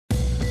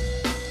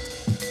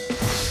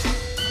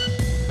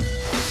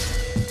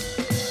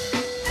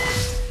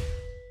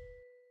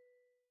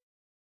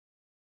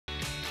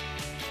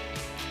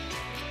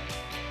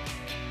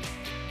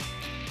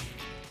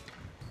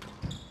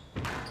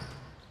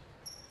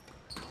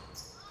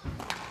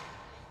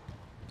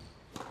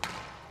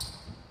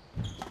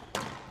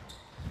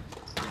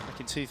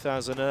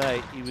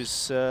2008. He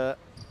was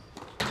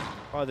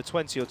either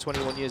 20 or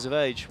 21 years of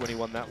age when he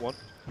won that one.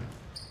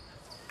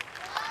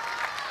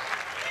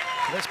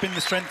 That's been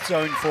the strength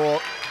zone for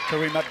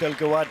Karim Abdel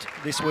Gawad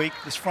this week.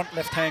 This front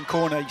left-hand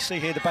corner, you see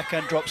here the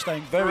backhand drop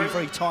staying very,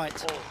 very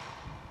tight.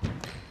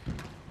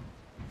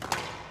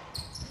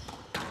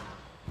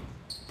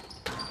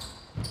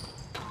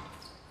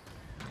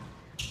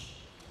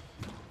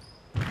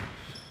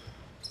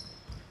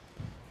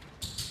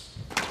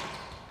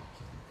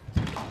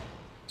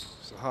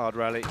 It's a hard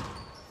rally.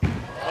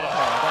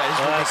 That is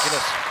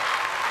ridiculous.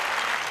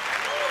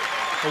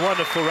 A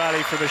wonderful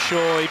rally from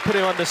Ashour. He put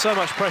him under so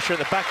much pressure at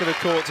the back of the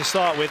court to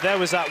start with. There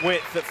was that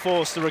width that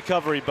forced the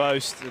recovery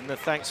boast, and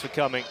thanks for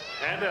coming.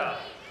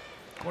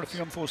 Quite a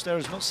few unforced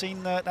errors. Not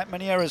seen that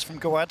many errors from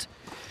Gawad.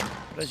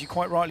 But as you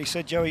quite rightly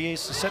said, Joe, he is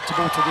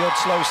susceptible to the odd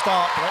slow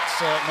start, but that's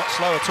not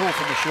slow at all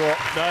from Ashour.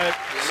 No,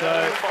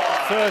 so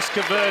first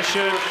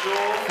conversion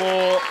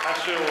for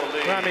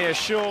Ramy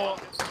Ashour.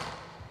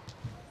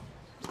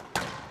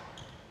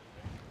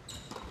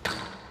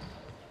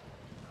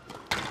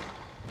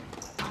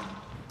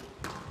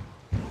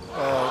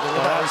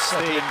 That's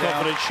the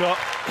confident shot.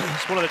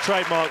 It's one of the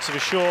trademarks of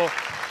Ashour.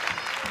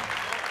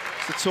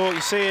 It's the talk,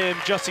 you see him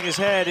adjusting his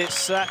head.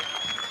 It's that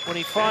when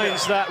he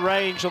finds that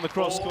range on the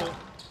cross court.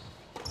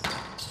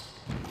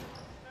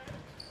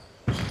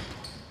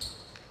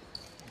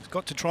 He's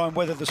got to try and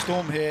weather the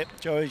storm here,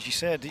 Joe, as you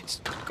said. It's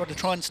got to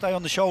try and stay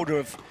on the shoulder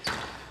of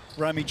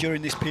Ramy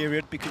during this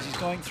period because he's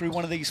going through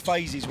one of these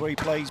phases where he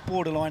plays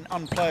borderline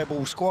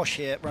unplayable squash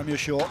here, Ramy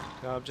Ashour.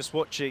 I'm just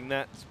watching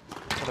that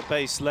kind of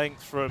base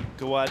length from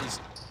Gawad. He's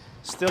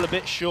still a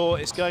bit short.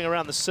 It's going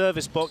around the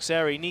service box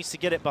area. He needs to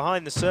get it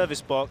behind the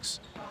service box.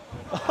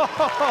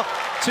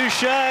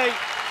 Touche!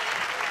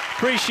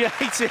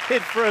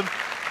 Appreciated from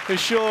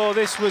Ashour.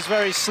 This was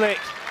very slick.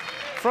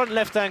 Front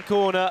left-hand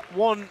corner,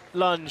 one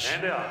lunge.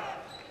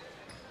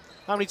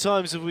 How many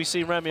times have we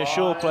seen Ramy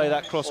Ashour play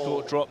that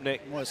cross-court drop,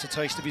 Nick? Well, it's a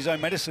taste of his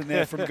own medicine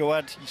there from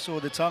Gawad. You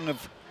saw the tongue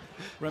of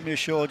Ramy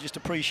Ashour just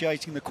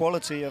appreciating the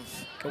quality of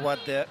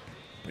Gawad there.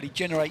 But he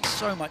generates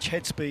so much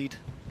head speed.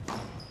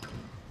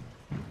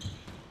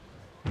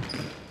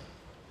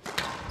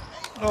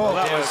 Oh,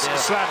 that was a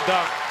slam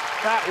dunk.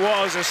 That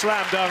was a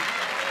slam dunk.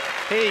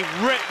 He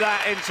ripped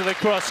that into the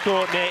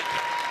cross-court, Nick.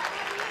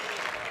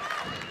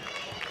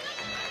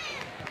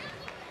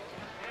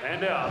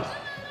 And out.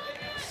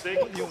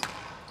 6.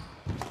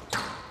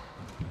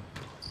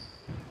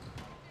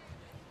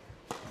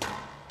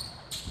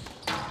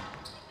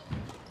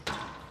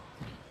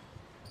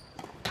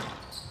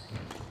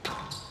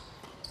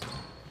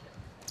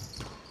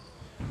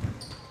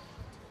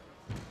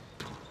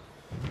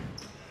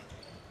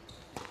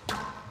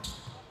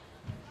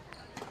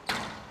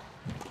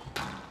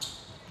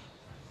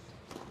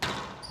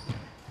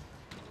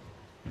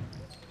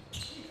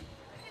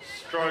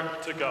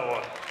 Stroke to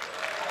Gawad.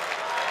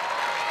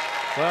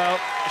 Well,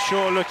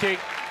 Ashour looking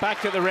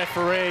back at the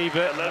referee,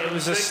 but it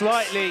was a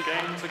slightly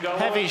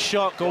heavy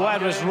shot.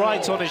 Gawad was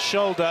right on his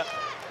shoulder.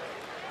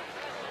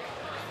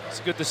 It's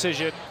a good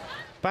decision.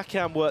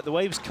 Backhand work, the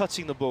way he was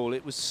cutting the ball,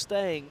 it was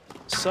staying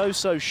so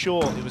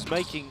short. It was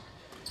making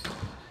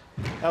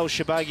El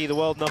Shorbagy, the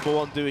world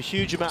 #1, do a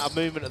huge amount of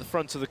movement at the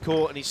front of the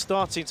court, and he's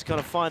starting to kind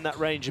of find that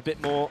range a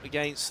bit more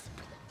against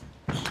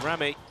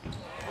Ramy.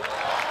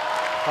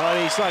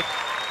 Oh, he's like,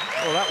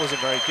 oh, that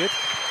wasn't very good.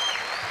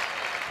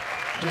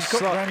 He's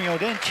got Ramy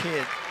on edge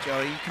here,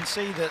 Joey. You can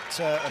see that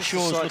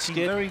Ashour's looking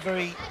very,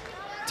 very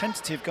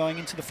tentative going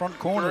into the front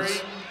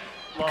corners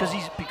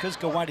because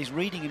Gawad is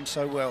reading him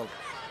so well.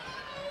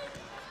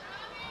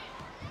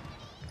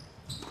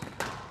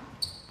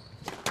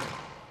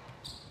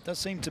 Does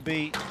seem to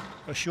be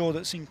Ashour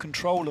that's in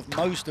control of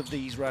most of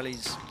these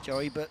rallies,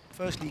 Joey, but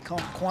firstly he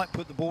can't quite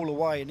put the ball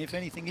away, and if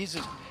anything is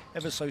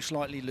ever so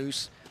slightly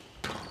loose,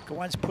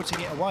 Gawad's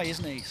putting it away,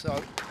 isn't he?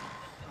 So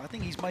I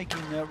think he's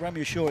making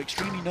Ramy Ashour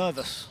extremely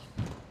nervous.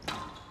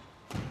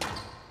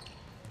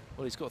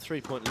 Well, he's got a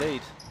 3-point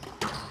lead.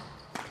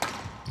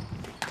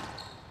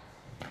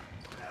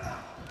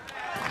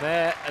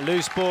 There, a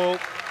loose ball.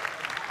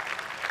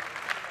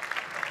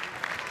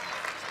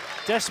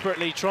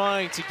 Desperately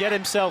trying to get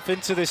himself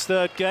into this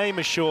third game,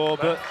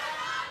 Ashour, but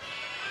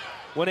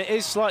when it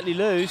is slightly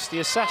loose, the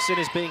assassin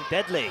is being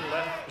deadly.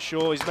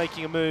 Ashour is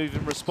making a move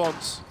in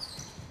response.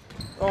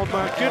 Oh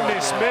my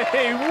goodness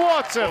me,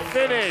 what a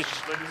finish!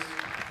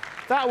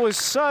 That was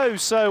so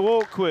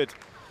awkward.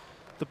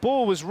 The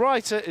ball was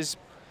right at his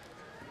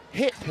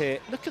hip here.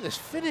 Look at this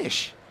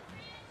finish.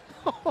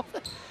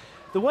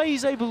 The way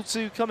he's able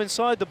to come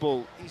inside the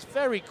ball, he's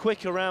very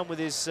quick around with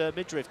his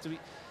midriff. He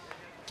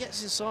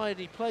gets inside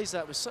and he plays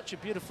that with such a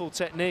beautiful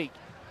technique.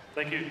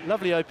 Thank you.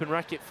 Lovely open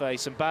racket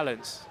face and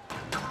balance.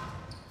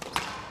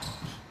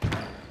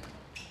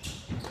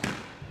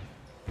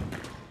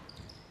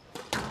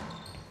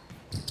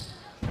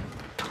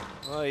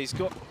 Oh, he's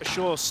got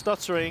Ashour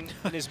stuttering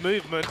in his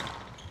movement.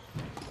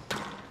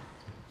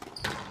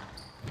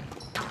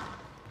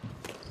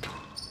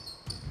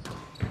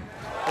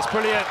 It's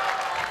brilliant.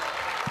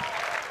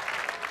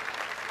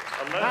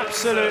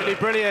 Absolutely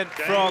brilliant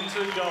from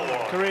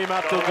Kareem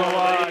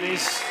Abdul-Gawad.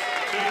 His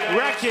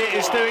racket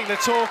is doing the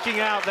talking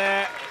out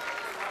there.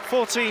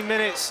 14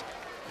 minutes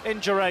in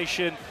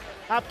duration.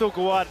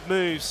 Abdul-Gawad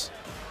moves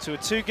to a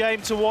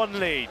 2-game-to-1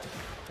 lead.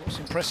 What's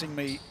impressing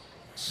me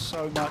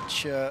so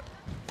much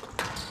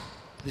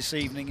this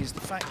evening is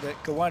the fact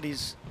that Gawad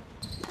is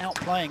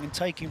outplaying and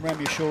taking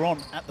Ramy Ashour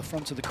on at the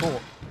front of the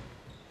court.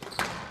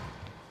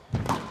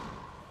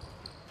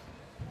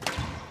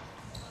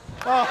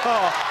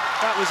 Oh,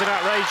 that was an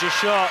outrageous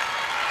shot.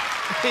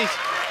 He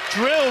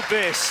drilled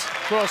this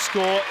cross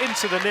court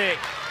into the nick,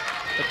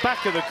 the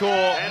back of the court.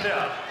 And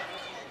out.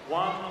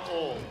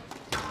 1-all.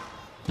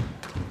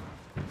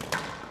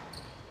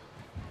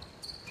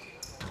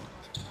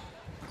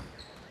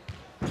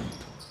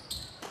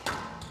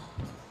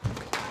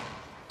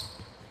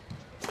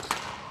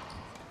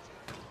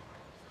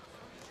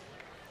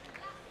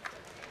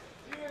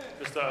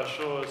 Mr.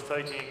 Ashour is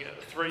taking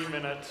a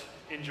 3-minute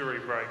injury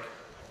break.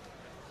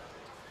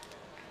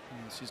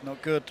 This is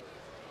not good.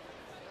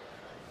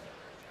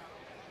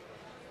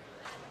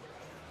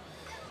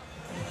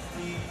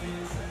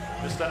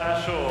 Mr.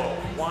 Ashour,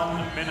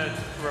 1 minute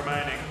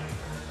remaining.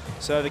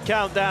 So the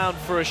countdown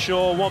for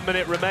Ashour, 1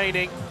 minute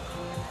remaining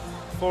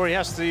before he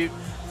has to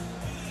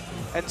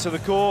enter the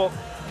court.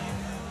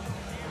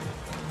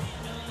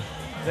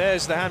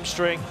 There's the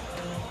hamstring.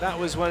 That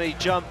was when he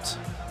jumped.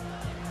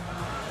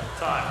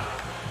 Time.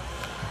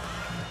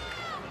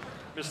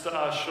 Mr.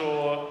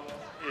 Ashour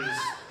is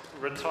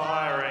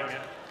retiring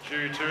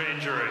due to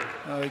injury.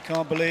 Oh, he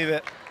can't believe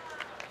it.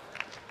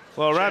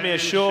 Well, Ramy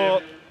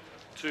Ashour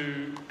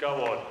to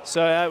Gawad.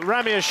 So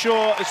Ramy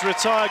Ashour is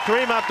retired.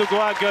 Kareem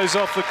Abdul-Gawad goes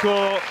off the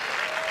court.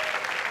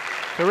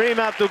 Kareem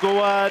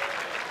Abdul-Gawad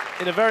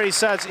in a very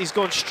sad... He's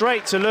gone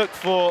straight to look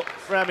for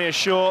Ramy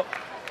Ashour.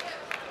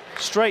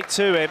 Straight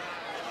to him.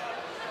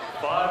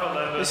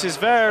 5-11. This is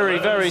very,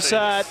 very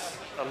sad.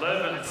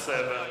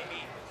 11-7.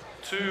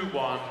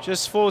 2-1.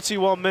 Just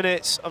 41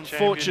 minutes,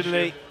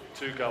 unfortunately.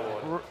 To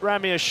Gawad.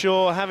 Ramy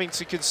Ashour having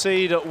to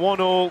concede at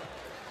 1-all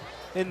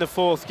in the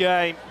 4th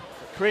game.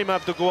 Kareem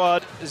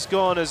Abdul-Gawad has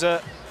gone as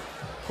a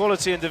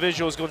quality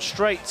individual, has gone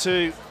straight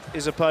to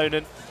his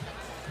opponent.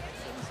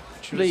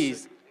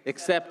 Please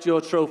accept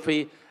your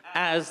trophy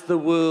as the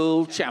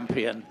world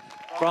champion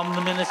from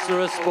the Minister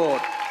of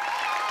Sport.